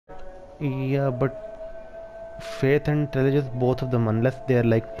Yeah, but faith and intelligence, both of them, unless they're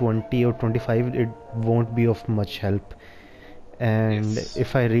like 20 or 25, it won't be of much help. And Yes.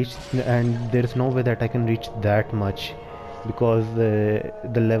 if I reach, and there's no way that I can reach that much, because the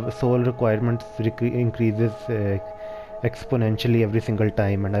level soul requirements increases exponentially every single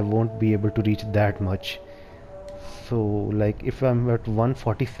time, and I won't be able to reach that much. So like if I'm at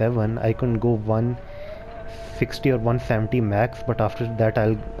 147, I can go 160 or 170 max, but after that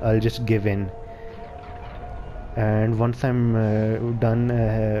I'll just give in. And once I'm done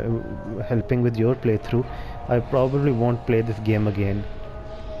helping with your playthrough, I probably won't play this game again.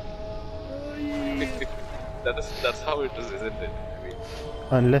 That's how it is, isn't it? I mean,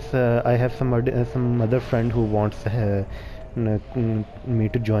 Unless I have some other friend who wants me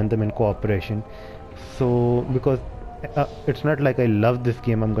to join them in cooperation. So because it's not like I love this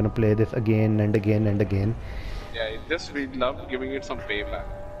game, I'm gonna play this again and again and again. yeah, it just we love giving it some payback.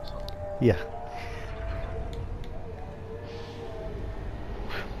 So Yeah.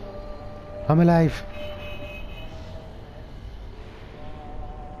 I'm alive.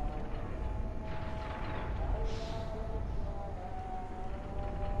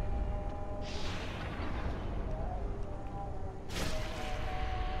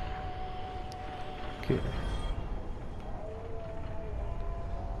 Okay.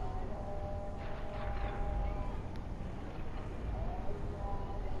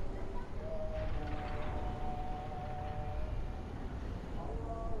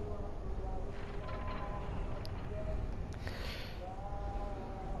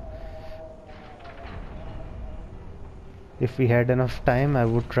 If we had enough time, I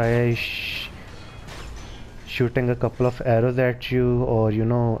would try shooting a couple of arrows at you, or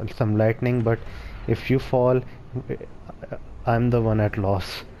some lightning, but if you fall, I'm the one at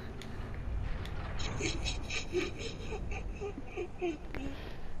loss.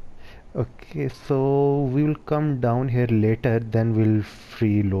 Okay, so we will come down here later, then we'll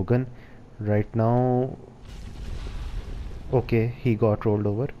free Logan. Right now, okay, he got rolled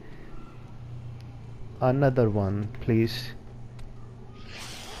over. Another one, please.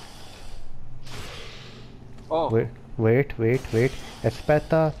 oh, Wait.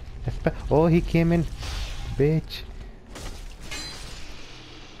 Espeta, oh, he came in, bitch.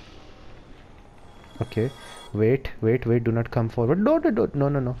 Okay, wait, do not come forward. No,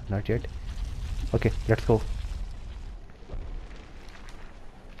 not yet. Okay, let's go.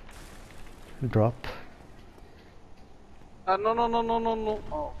 Drop. no.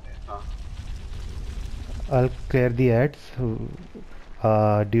 Oh, okay. I'll clear the ads.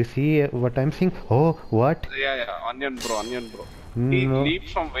 Do you see what I'm seeing? Oh, what? Yeah, onion bro. He No. leaped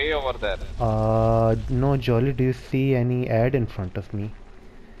from way over there. No, Jolly, do you see any ad in front of me?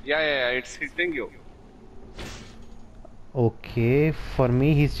 Yeah, it's hitting you. Okay, for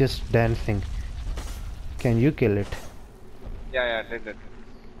me he's just dancing. Can you kill it? Yeah, did it.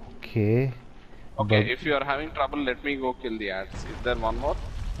 Okay, Okay, bug. if you are having trouble, let me go kill the ads. Is there one more?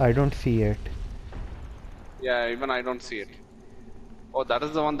 I don't see it. Yeah, even I don't see it. Oh, that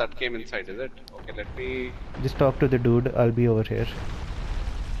is the one that came inside, is it? Okay, let me... Just talk to the dude, I'll be over here.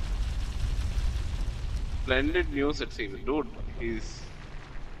 Splendid news, it seems. Dude, he's...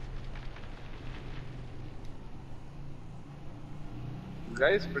 This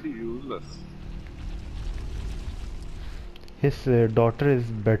guy is pretty useless. His daughter is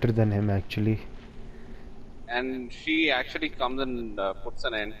better than him actually. And she actually comes and puts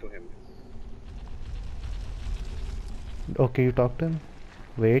an end to him. Okay, you talk to him?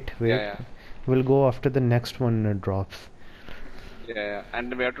 Wait. Yeah. We'll go after the next one drops. Yeah.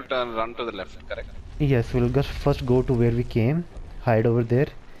 And we have to run to the left, correct? Yes, we'll just first go to where we came, hide over there,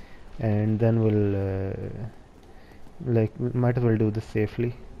 and then we'll might as well do this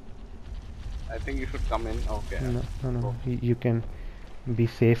safely. I think you should come in. Okay. No. You can be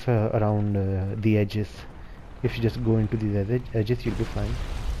safe around the edges. If you just go into these edges, you'll be fine.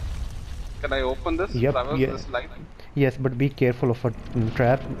 Can I open this? Yep. Traverse Yeah. this light? Yes, but be careful of a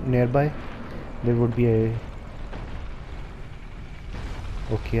trap nearby. There would be a...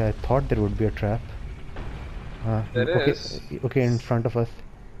 Okay, I thought there would be a trap. There is. Okay, in front of us.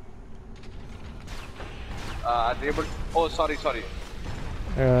 Able. Oh, sorry. It's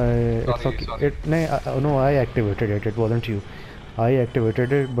okay. Sorry. No, I activated it. It wasn't you. I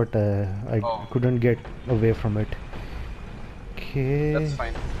activated it, but I couldn't get away from it. Okay. That's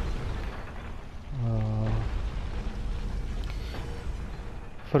fine.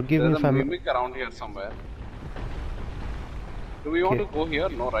 Forgive me if I'm... There's a mimic around here somewhere. Do we want to go here?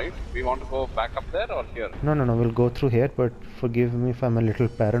 No, right? We want to go back up there or here? No. We'll go through here, but forgive me if I'm a little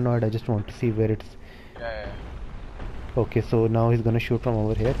paranoid. I just want to see where it's... Yeah. Okay, so now he's gonna shoot from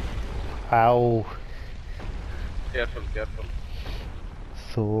over here. Ow. Careful, careful.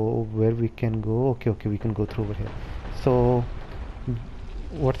 So where we can go? Okay, we can go through over here. So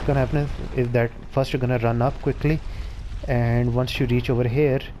what's gonna happen is that first you're gonna run up quickly, and once you reach over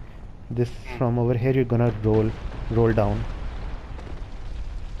here, this from over here you're gonna roll down.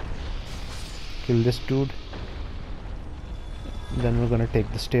 Kill this dude. Then we're gonna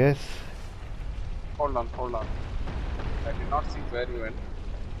take the stairs. Hold on, hold on. I did not see where you went.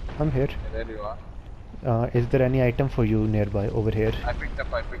 I'm here. There you are. Is there any item for you nearby over here? I picked up.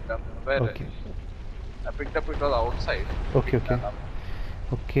 Where? Okay. I picked up, it was outside. Okay.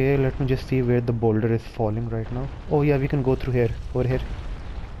 Okay, let me just see where the boulder is falling right now. Oh yeah, we can go through here, over here.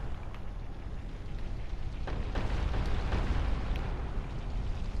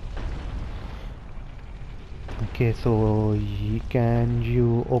 Okay, so can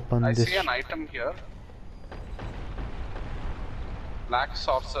you open I this? see an item here. Black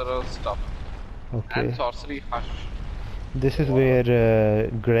sorcerer stuff. Okay. And sorcery hush. This is where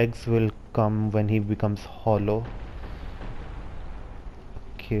Greg's will come when he becomes hollow.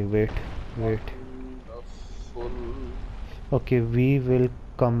 Okay, wait. Wonderful. Okay, we will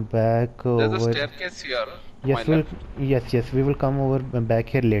come back over. There's a staircase here. Yes, we will come over back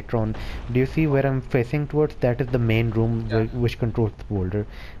here later on. Do you see where I'm facing towards? That is the main room which controls the boulder.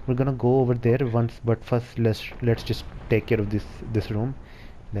 We're gonna go over there once, but first let's just take care of this room.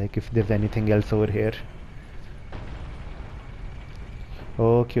 Like if there's anything else over here.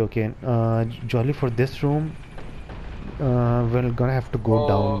 Okay. Jolly, for this room, we're gonna have to go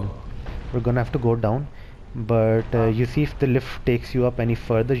down. We're gonna have to go down. But you see, if the lift takes you up any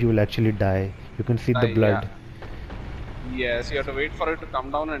further, you will actually die. You can see the blood. Yeah. Yes, you have to wait for it to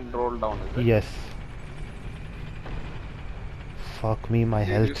come down and roll down, is it? Yes. Fuck me, my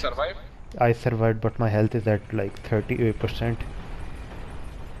health. Did you survive? I survived, but my health is at like 38%.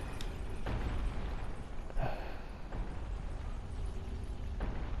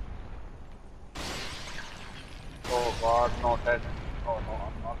 Oh god, not dead. Oh no,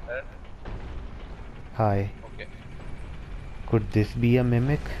 I'm not dead. Hi. Okay. Could this be a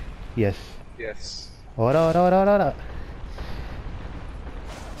mimic? Yes. Yes. Ora.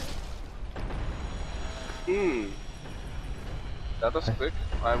 That was quick.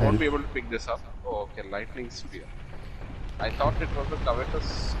 I won't be able to pick this up. Oh, okay, lightning spear. I thought it was a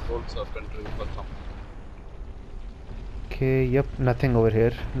covetous gold serpent ring or something. Okay, yep, nothing over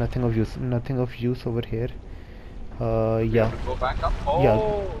here. Nothing of use over here. Yeah. Have to go back up? Oh! Yeah,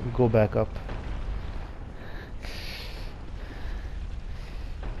 go back up.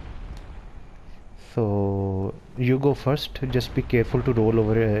 So, you go first. Just be careful to roll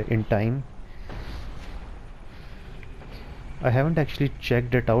over in time. I haven't actually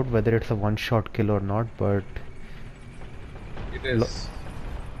checked it out whether it's a one-shot kill or not, but it is.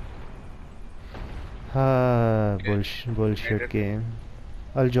 Okay. Bullshit game.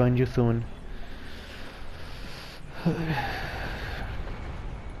 I'll join you soon.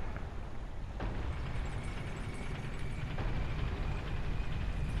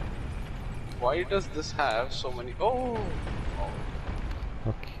 Why does this have so many? Oh!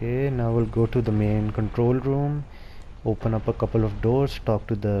 Okay, now we'll go to the main control room. Open up a couple of doors, talk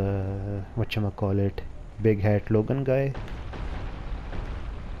to the whatchamacallit, big hat Logan guy.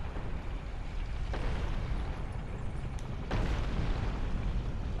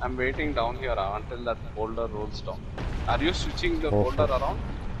 I'm waiting down here until that boulder rolls down. Are you switching the boulder around?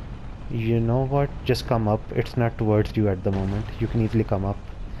 You know what? Just come up. It's not towards you at the moment. You can easily come up.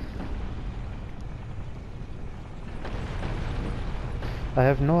 I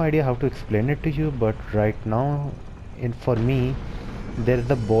have no idea how to explain it to you, but right now, for me, there's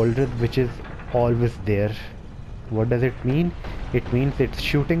the boulder which is always there. What does it mean? It means it's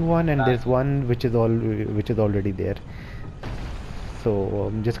shooting one, and there's one which is already there. So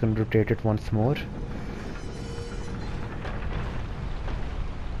I'm just going to rotate it once more.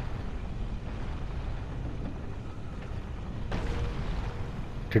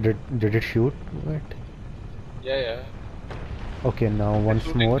 Did it shoot it? Yeah. Okay, now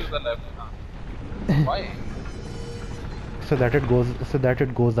once more. To the left. Why? So that it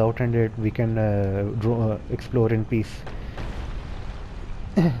goes out and we can explore in peace.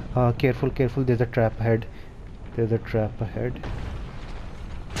 Careful, there's a trap ahead.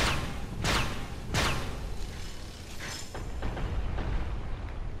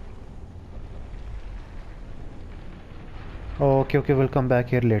 Okay, we'll come back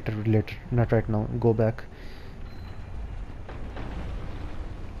here later, not right now. Go back.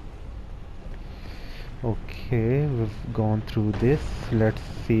 Okay, we've gone through this. Let's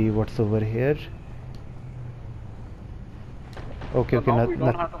see what's over here. Okay, So okay, now not, we don't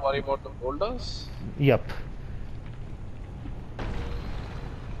not, have to worry about the boulders. yep.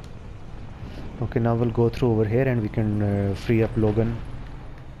 Okay, now we'll go through over here and we can free up Logan.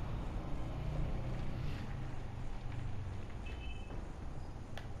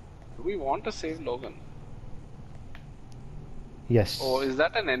 Do we want to save Logan? Oh, Yes. is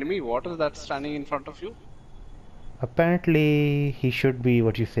that an enemy? What is that standing in front of you? Apparently, he should be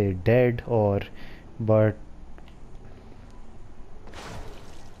what you say, dead or, but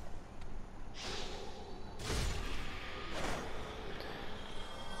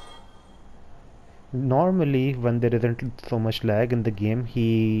normally when there isn't so much lag in the game,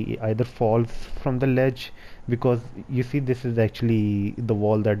 he either falls from the ledge because you see this is actually the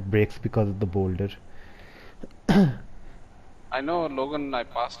wall that breaks because of the boulder. I know Logan, I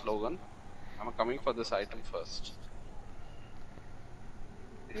passed Logan. I'm coming for this item first.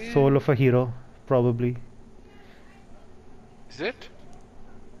 Soul of a hero, probably. Is it?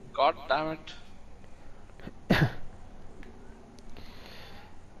 God damn it.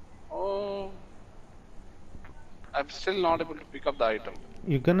 Oh, I'm still not able to pick up the item.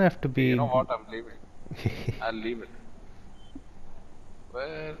 You're gonna have to Okay, you be know what? I'm leaving. I'll leave it.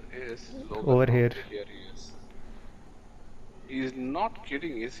 Where is Logan? over here. Okay, here he is. He's not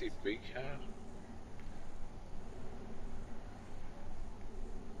kidding, is he? Big hair.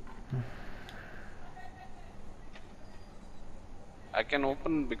 I can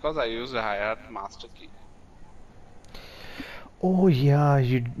open because I use a higher master key. Oh yeah,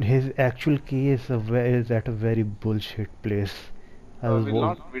 his actual key is at a very bullshit place. I was We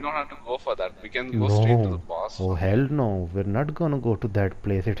don't have to go for that. We can go straight to the No, boss oh from here. hell no, we're not gonna go to that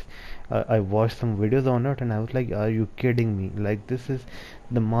place. I watched some videos on it and I was like, are you kidding me? Like this is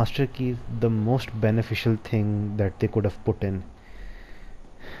the master key is the most beneficial thing that they could have put in.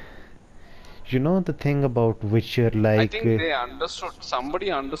 You know the thing about Witcher, I like, think they understood,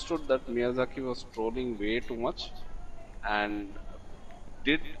 somebody understood that Miyazaki was trolling way too much and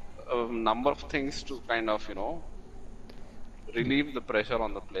did a number of things to kind of, relieve the pressure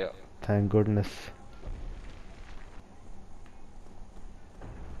on the player. thank goodness.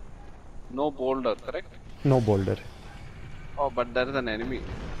 No boulder, correct? No boulder. Oh, but there is an enemy.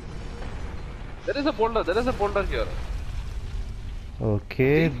 There is a boulder here.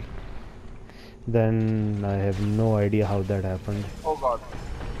 Okay, See? then I have no idea how that happened. Oh god,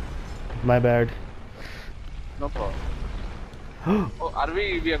 My bad. no problem. Oh,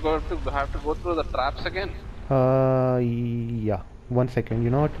 we are going to have to go through the traps again? Yeah. 1 second.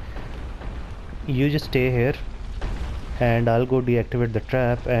 You know what? You just stay here and I'll go deactivate the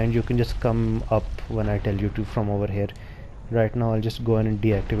trap and you can just come up when I tell you to from over here. Right now I'll just go in and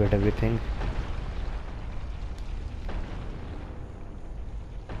deactivate everything.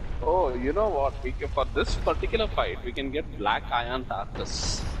 Oh, you know what? For this particular fight, we can get Black Iron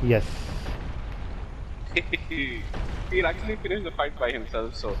Tarkus. Yes. He'll actually finish the fight by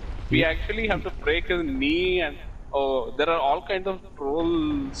himself, so we actually have to break his knee and there are all kinds of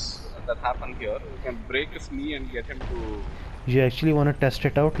trolls that happen here. We can break his knee and get him to... You actually want to test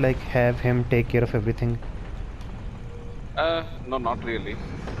it out, like have him take care of everything? No, not really.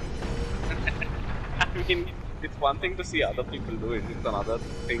 I mean, it's one thing to see other people do it, it's another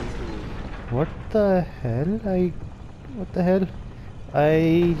thing to... What the hell? What the hell?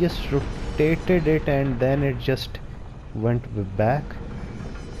 I just rotated it and then it just went back.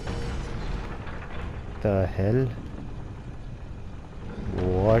 The hell?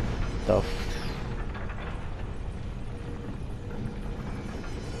 What the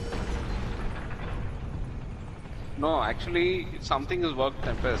No, actually, something is worked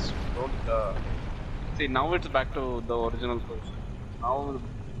Tempest. Don't... See, now it's back to the original position. Now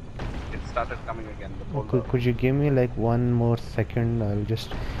it started coming again. The folder. Could you give me like 1 more second? I'm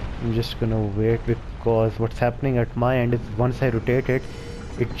just gonna wait because what's happening at my end is once I rotate it,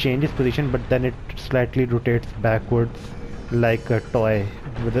 it changes position, but then it slightly rotates backwards like a toy,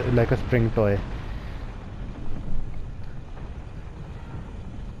 like a spring toy.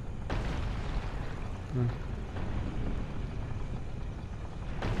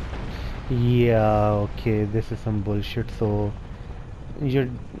 Yeah, okay, this is some bullshit. So you're,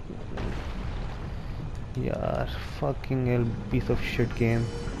 yeah, fucking hell, piece of shit game.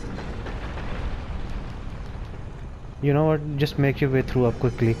 You know what? Just make your way through up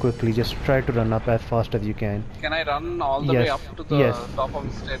quickly. Just try to run up as fast as you can. Can I run all the way up to the top of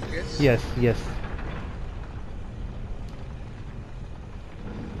the staircase? Yes.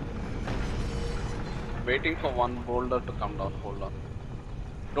 Waiting for one boulder to come down. Hold on.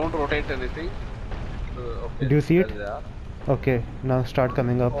 Don't rotate anything. Okay, Do you see it? there they are. Okay, now start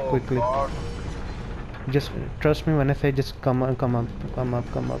coming up quickly. God. Just trust me when I say just come on, come up, come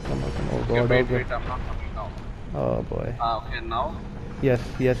up, come up, come up, come up. Oh Okay, god, oh wait, god. wait, I'm not coming now. Oh boy. Okay, now? Yes,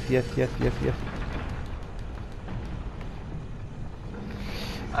 yes, yes, yes, yes, yes.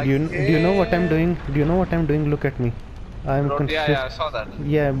 Do you know what I'm Okay. doing? Do you know what I'm doing? Look at me. I'm Bro, yeah, I saw that.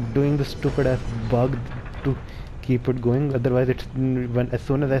 Yeah, I'm doing the stupid ass bug to keep it going. Otherwise, when as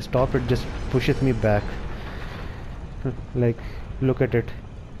soon as I stop, it just pushes me back. Like, look at it.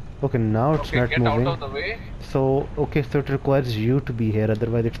 Okay, now it's Okay, not get out moving. of the way. So, okay, so it requires you to be here.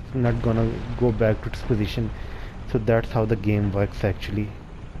 Otherwise, it's not gonna go back to its position. So that's how the game works actually.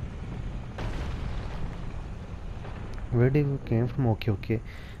 Where did we came from? Okay, okay.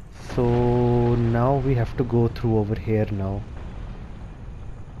 So now we have to go through over here now.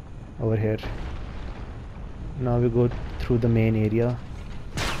 Over here. Now we go through the main area.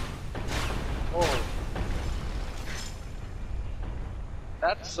 Oh,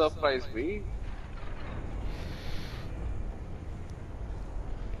 that surprised me.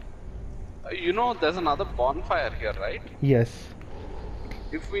 You know, there's another bonfire here, right? Yes.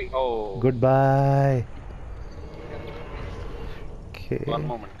 If we... Oh, Goodbye. one Okay.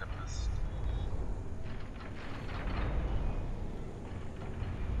 moment, Tempest.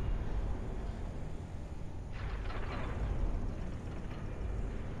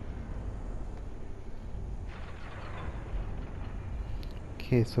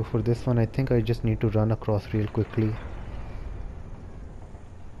 Okay, so for this one I think I just need to run across real quickly.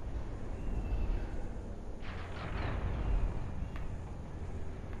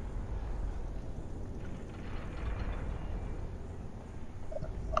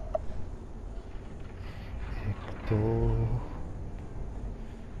 तो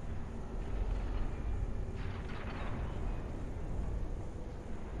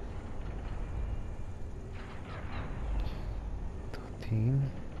तीन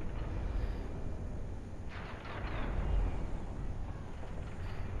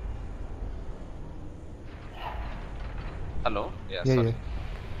Hello? Yeah, yeah, yeah. sorry.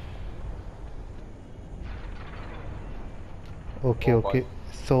 Okay, Oh boy. okay.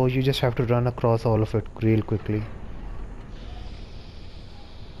 So you just have to run across all of it real quickly.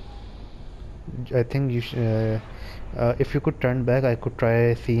 I think if you could turn back, I could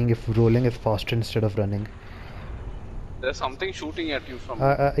try seeing if rolling is faster instead of running. There's something shooting at you from...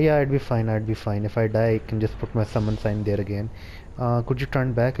 Yeah, I'd be fine. I'd be fine. If I die, I can just put my summon sign there again. Could you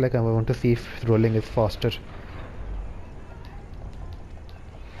turn back? Like I want to see if rolling is faster.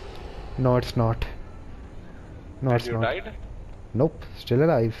 No, it's not. No, And it's you not. died? Nope, still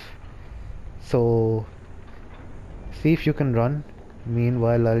alive. So see if you can run.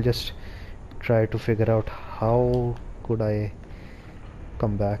 Meanwhile, I'll just try to figure out how could I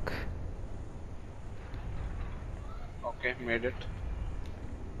come back. Okay, made it.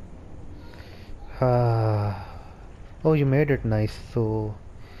 Oh, you made it nice. So,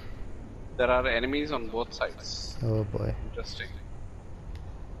 There are enemies on both sides. oh boy. Interesting.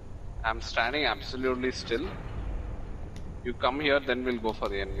 I'm standing absolutely still. You come here, then we'll go for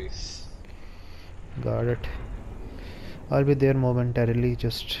the enemies. Got it. I'll be there momentarily.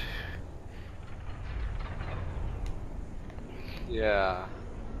 Just Yeah.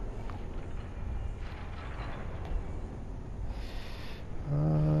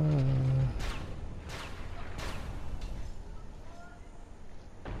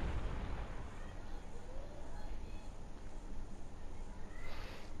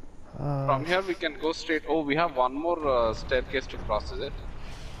 From here we can go straight. Oh, we have one more staircase to cross, is it?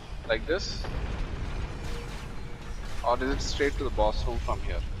 Like this? Or is it straight to the boss room from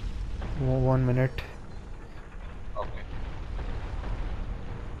here? 1 minute. Okay.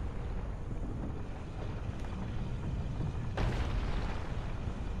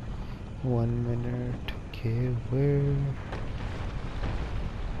 One minute. Okay, where?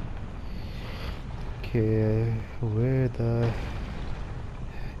 Okay, where the?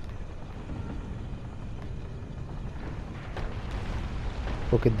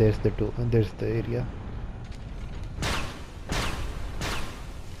 Okay, there's the door. There's the area.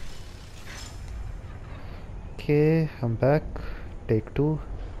 Okay, I'm back. Take two.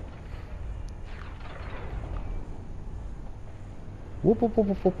 Whoop, whoop, whoop,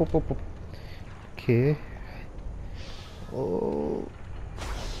 whoop, whoop, whoop, whoop. Okay. Oh.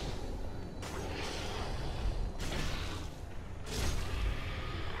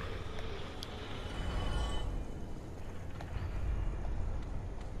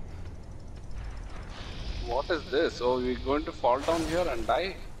 What is this? Oh, we're going to fall down here and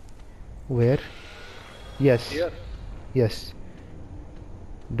die? Where? Yes. Here. Yes.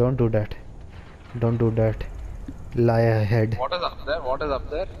 Don't do that. Don't do that. Lie ahead. What is up there? What is up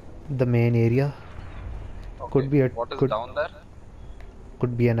there? The main area. Okay. Could be a What is could down there?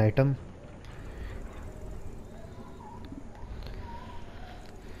 could be an item.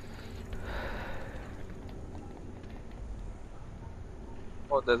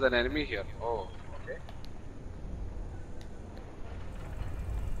 Oh, there's an enemy here. Oh, okay.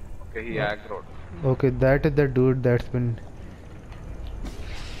 Okay, he aggroed. Okay, that is the dude that's been.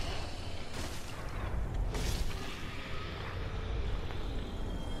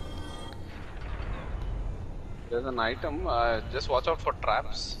 There's an item. Just watch out for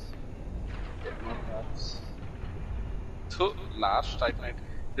traps. Okay, no traps. So last night.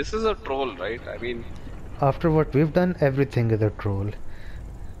 This is a troll, right? I mean, After what we've done, everything is a troll.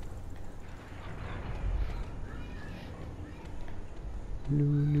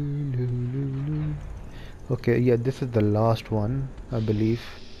 Okay, yeah, this is the last one, I believe.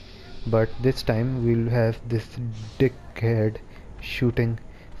 But this time we'll have this dickhead shooting.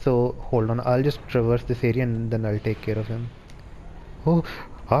 So hold on, I'll just traverse this area and then I'll take care of him. Oh,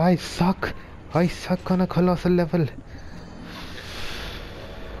 I suck! I suck on a colossal level.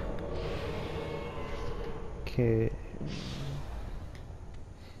 Okay.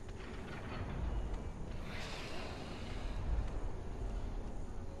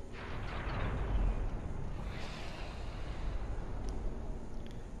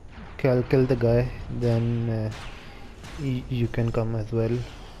 Okay, I'll kill the guy, then you can come as well.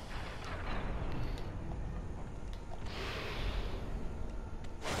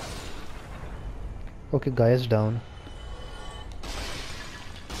 Okay, guy is down.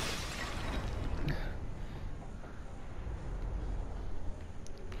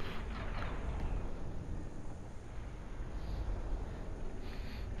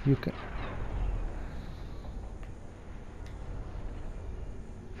 You can.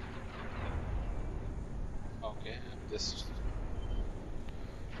 okay, just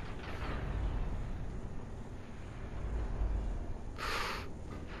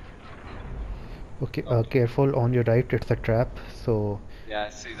Okay, okay. careful on your right, it's a trap. So, Yeah, I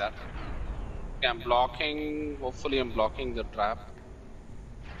see that. Okay, I'm blocking. Hopefully, I'm blocking the trap.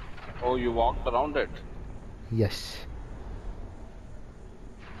 Oh, you walked around it. yes.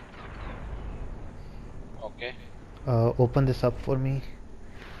 Okay. Open this up for me.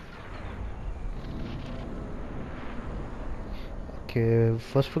 Okay,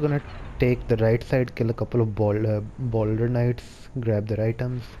 first we're gonna take the right side, kill a couple of boulder knights, grab their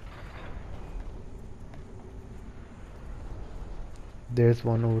items. There's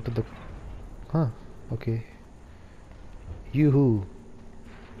one over to the. Huh, okay. Yoo-hoo.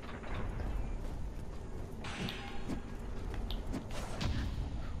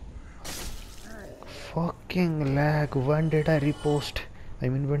 Fucking lag, when did I repost? I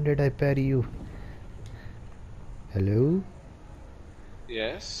mean, when did I parry you? Hello?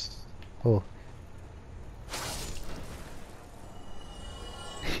 Yes. Oh.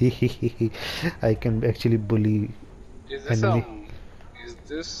 I can actually bully Is this enemy. Is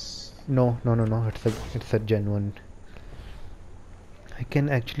this No, no, no, no. It's a genuine. I can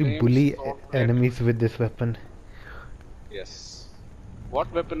actually flame bully sword blade? enemies with this weapon. Yes.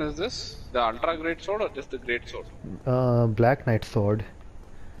 What weapon is this? The ultra great sword or just the great sword? Black Knight sword.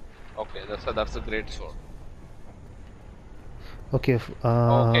 Okay, that's a great sword. Okay,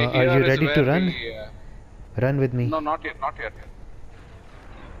 Okay, are here you is ready to where run? we. Run with me. No, not yet, not yet.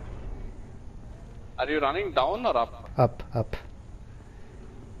 Are you running down or up? Up, up.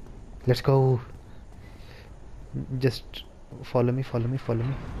 Let's go. Just follow me, follow me, follow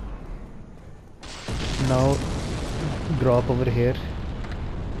me. Now drop over here.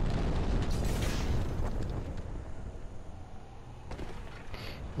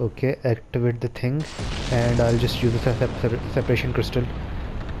 Okay, activate the thing, and I'll just use the separation crystal.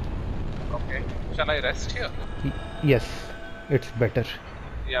 Okay. Shall I rest here? Yes, it's better.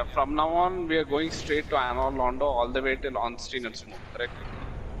 Yeah, from now on we are going straight to Anor Londo all the way till Onstein and Smoke, correct?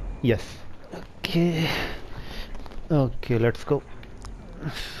 Yes. Okay. Okay, let's go.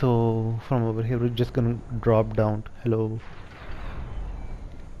 So from over here we're just gonna drop down. Hello.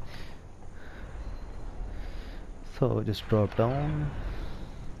 So just drop down.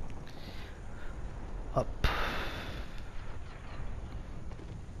 Up.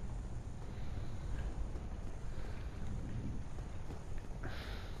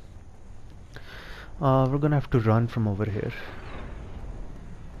 We're gonna have to run from over here.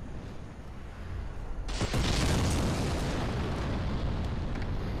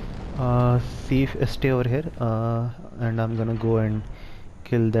 Stay over here, and I'm gonna go and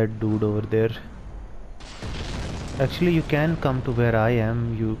kill that dude over there. Actually, you can come to where I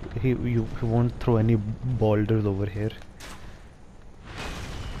am. You won't throw any boulders over here.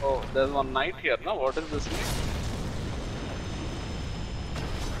 Oh, There's one knight here, no? What is this knight?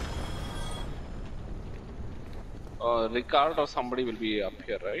 Ricard or somebody will be up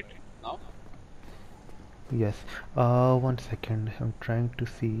here, right? Now? Yes. 1 second. I'm trying to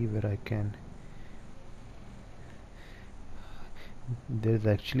see where I can. There's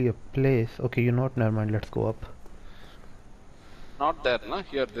actually a place. Okay, you know what? Never mind. Let's go up. Not there, no?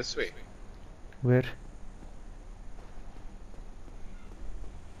 Here, this way. Where?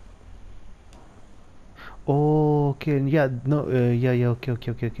 Oh, okay. Yeah. No. Yeah.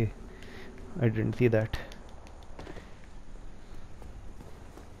 Okay. I didn't see that.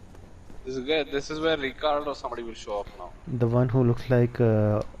 This is where Ricard or somebody will show up now. The one who looks like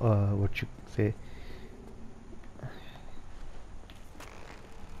what you say.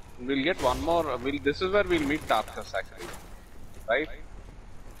 We'll get one more. This is where we'll meet Tarkus actually, right?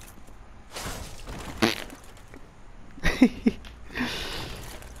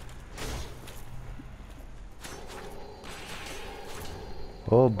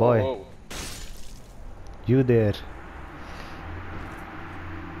 Oh boy, Oh, you there.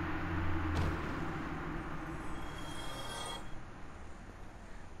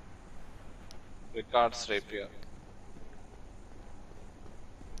 Ricard's rapier.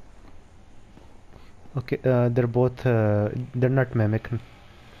 Okay, they're both, they're not mimic.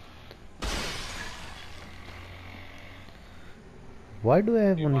 Why do I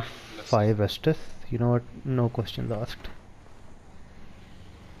have only 5 Estus? You know what? No questions asked.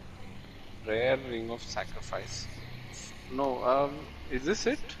 Rare ring of sacrifice. No, is this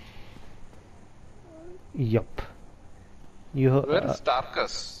it? Yup. You. Where is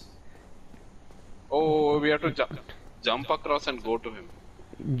Tarkus? Oh, we have to jump across and go to him.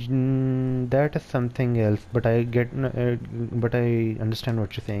 That is something else, but I get, but I understand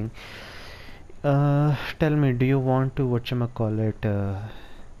what you're saying. Tell me, do you want to whatchamacallit?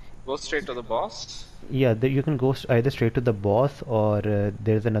 Go straight to the boss. Yeah, you can go either straight to the boss or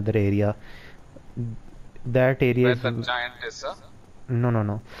there's another area. That area Where is the giant is, sir?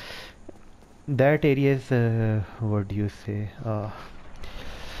 no. That area is what do you say?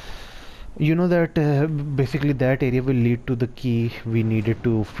 You know that basically that area will lead to the key we needed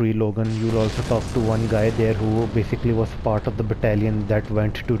to free Logan. You'll also talk to one guy there who basically was part of the battalion that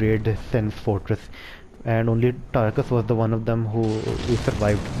went to raid Sen's fortress, and only Tarkus was the one of them who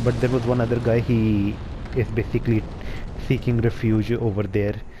survived. But there was one other guy. He is basically seeking refuge over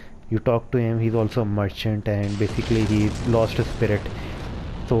there. You talk to him. He's also a merchant, and basically he lost his spirit.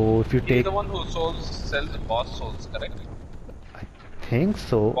 So if you He's take, the one who sells boss souls, correct? I think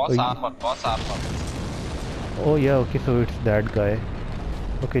so. Boss armor. Oh yeah, okay, so it's that guy.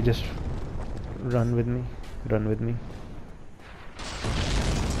 Okay, just run with me.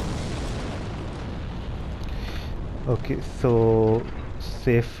 Okay, so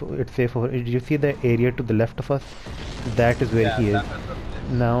it's safe over. Did you see the area to the left of us? That is where he is.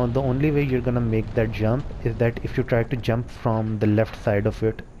 Now the only way you're gonna make that jump is that if you try to jump from the left side of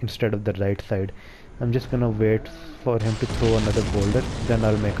it instead of the right side. I'm just gonna wait for him to throw another boulder, then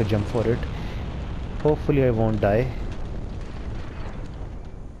I'll make a jump for it. Hopefully I won't die.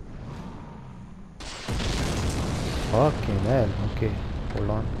 Fucking hell, okay, hold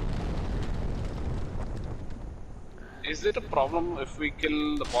on. Is it a problem if we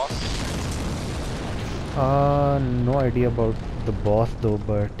kill the boss? No idea about the boss though,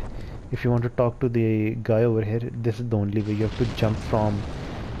 but if you want to talk to the guy over here, this is the only way. You have to jump from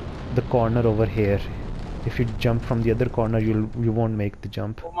the corner over here. If you jump from the other corner, you won't make the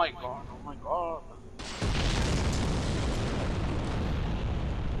jump. Oh my god!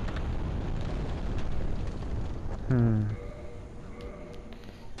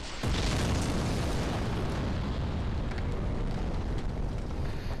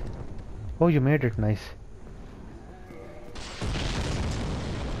 Oh, you made it, nice.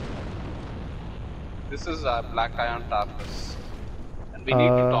 This is Black Iron Tarkus. And we need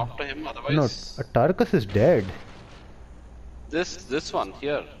to talk to him, otherwise... No, Tarkus is dead. This one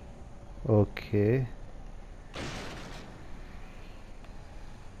here. Okay.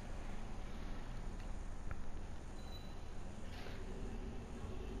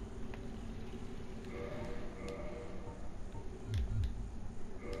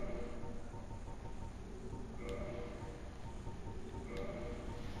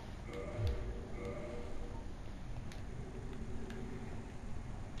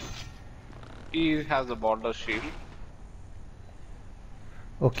 He has a border shield.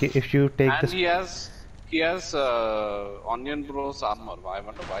 Okay, if you take and this, he has Onion Bros armor. I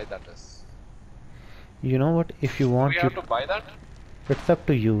wonder why that is. you know what? If you want, Do we have to buy that? It's up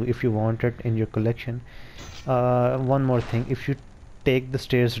to you if you want it in your collection. One more thing, if you take the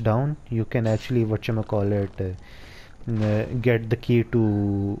stairs down, you can actually whatchamacallit, get the key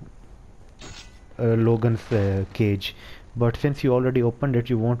to Logan's cage. But since you already opened it,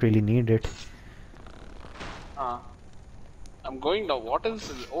 you won't really need it. I'm going down. What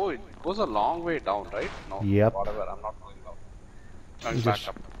is? Oh, it goes a long way down, right? No, Yep. whatever. I'm not going down. Going back Just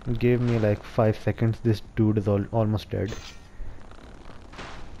up. give me like 5 seconds. This dude is almost dead.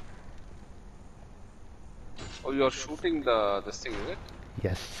 Oh, you're shooting this thing, is it?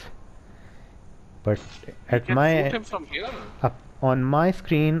 Yes. But You at can my shoot him from here. up on my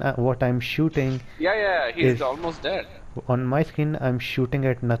screen, what I'm shooting Yeah, he's is almost dead. on my screen. I'm shooting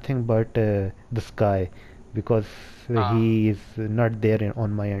at nothing but the sky, because Ah. he is not there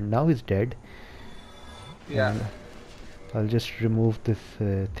on my end. Now he's dead. Yeah. And I'll just remove this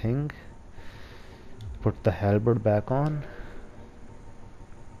thing. Put the halberd back on.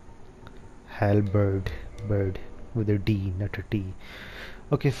 Halberd, bird with a D, not a T.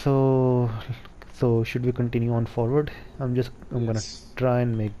 Okay, so should we continue on forward? I'm Yes. gonna try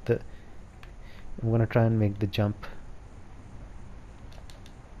and make the jump.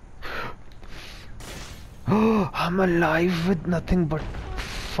 Oh, I'm alive with nothing but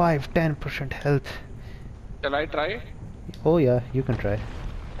 5-10% health. Shall I try? Oh yeah, you can try.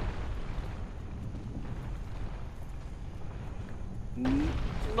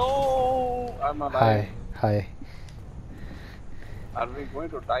 No, I'm alive. Hi. Are we going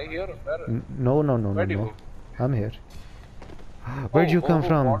to die here? Where? No, Where do you go? I'm here. Where'd you come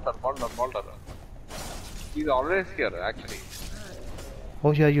from? Boulder. He's always here, actually.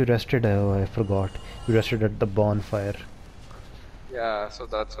 Oh yeah, you rested. Oh, I forgot. You rested at the bonfire. Yeah, so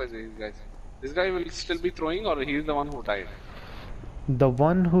that's why these guys. This guy will still be throwing, or he's the one who died? The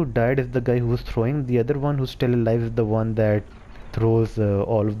one who died is the guy who was throwing. The other one who's still alive is the one that throws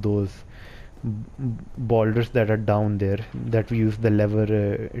all of those boulders that are down there, that we use the lever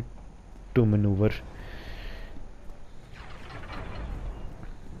to maneuver.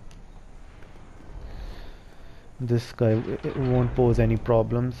 This guy won't pose any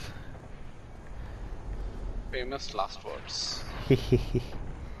problems. Famous last words. The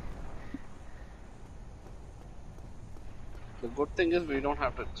good thing is we don't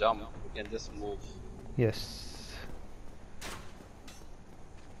have to jump, we can just move. Yes.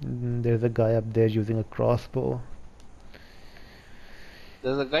 There's a guy up there using a crossbow.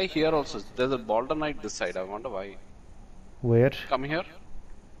 There's a guy here also. There's a boulder knight this side. I wonder why. Where? Come here.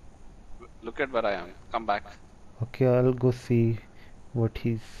 Look at where I am. Come back. Okay, I'll go see what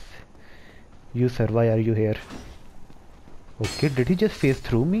he's... You sir, why are you here? Okay, did he just phase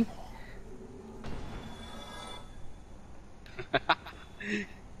through me?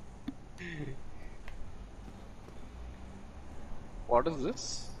 What is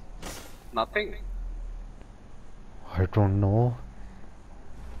this? Nothing. I don't know.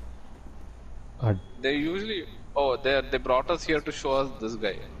 They usually... Oh, they brought us here to show us this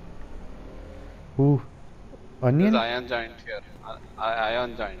guy. Who? Onion? There's Iron Giant here.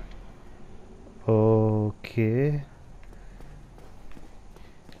 Iron Giant. Okay.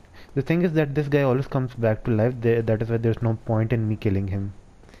 The thing is that this guy always comes back to life. That is why there's no point in me killing him.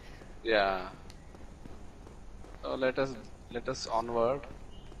 Yeah. So let us onward.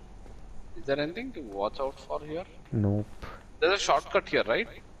 Is there anything to watch out for here? Nope. There's a shortcut here, right?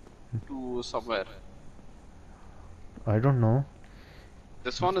 To somewhere. I don't know.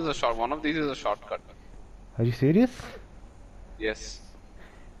 This one is a short. One of these is a shortcut. Are you serious? Yes.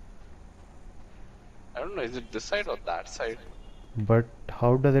 I don't know. Is it this side or that side? But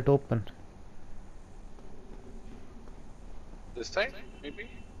how does it open? This side, maybe.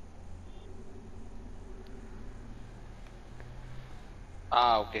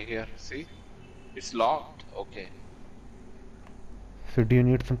 Ah, okay. Here, see, it's locked. Okay. So do you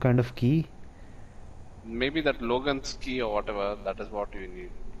need some kind of key? Maybe that Logan's key or whatever. That is what you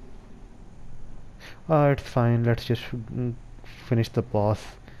need. It's fine. Let's just finish the boss.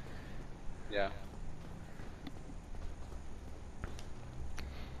 Yeah.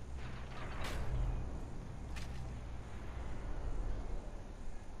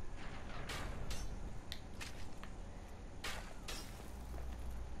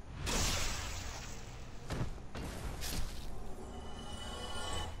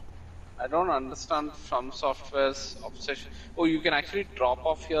 I don't understand From Software's obsession. Oh, you can actually drop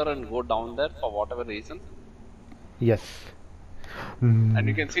off here and go down there for whatever reason. Yes. And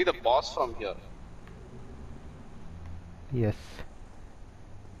you can see the boss from here. Yes.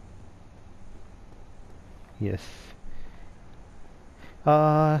 Yes.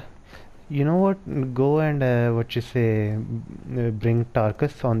 You know what? Go and what you say, bring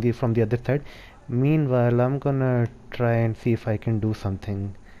Tarkus from the other side. Meanwhile, I'm gonna try and see if I can do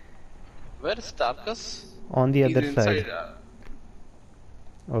something Where is Tarkus? on the He's other side. inside.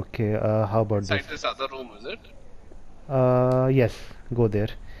 Okay, how about this? Inside this other room, is it? Yes, go there.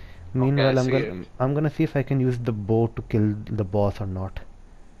 Okay, I Meanwhile, see it. I'm gonna see if I can use the bow to kill the boss or not.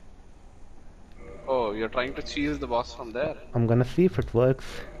 Oh, you're trying to cheese the boss from there. I'm gonna see if it works.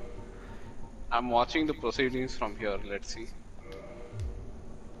 I'm watching the proceedings from here. Let's see.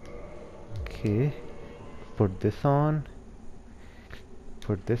 Okay, put this on.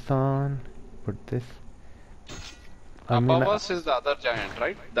 Put this on. Put this. I mean, Above us is the other giant,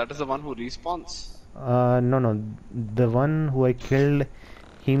 right? That is the one who respawns. no. The one who I killed,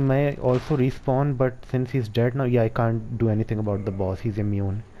 he may also respawn, but since he's dead now, yeah, I can't do anything about the boss. He's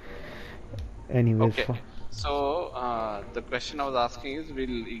immune. Anyways, Okay. So, the question I was asking is,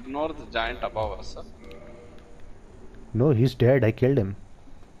 we'll ignore the giant above us. Huh? no, he's dead. I killed him.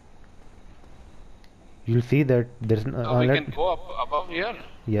 You'll see that there's So we can go up above here.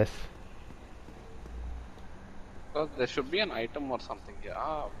 yes. Because there should be an item or something here.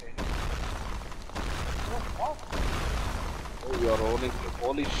 Ah, okay. Oh, you're rolling.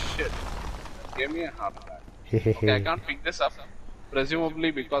 Holy shit. That gave me a heart attack. Okay, I can't pick this up.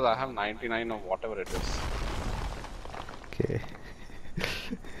 Presumably because I have 99 or whatever it is. Okay.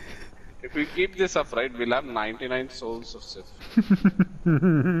 If we keep this up, right, we'll have 99 souls of Sith.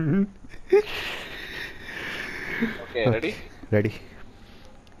 Okay, ready? Ready.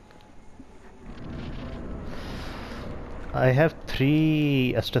 I have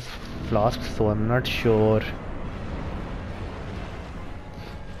 3 Estus flasks, so I'm not sure.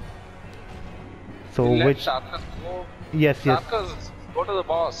 So We'll let which? Tarkus go. Yes. Tarkus, go to the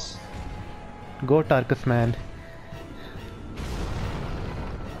boss. Go Tarkus, man.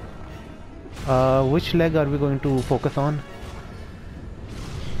 Which leg are we going to focus on?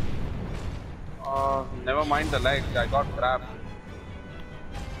 Never mind the leg, I got grabbed.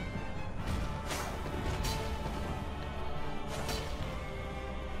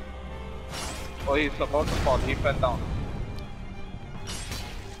 Oh, he's about to fall, he fell down.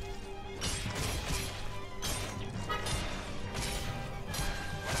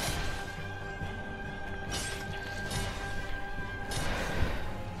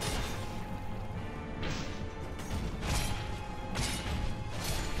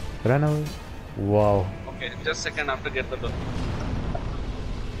 Run away. Wow. Okay, just a second, I have to get the door.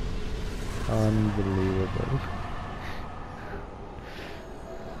 Unbelievable.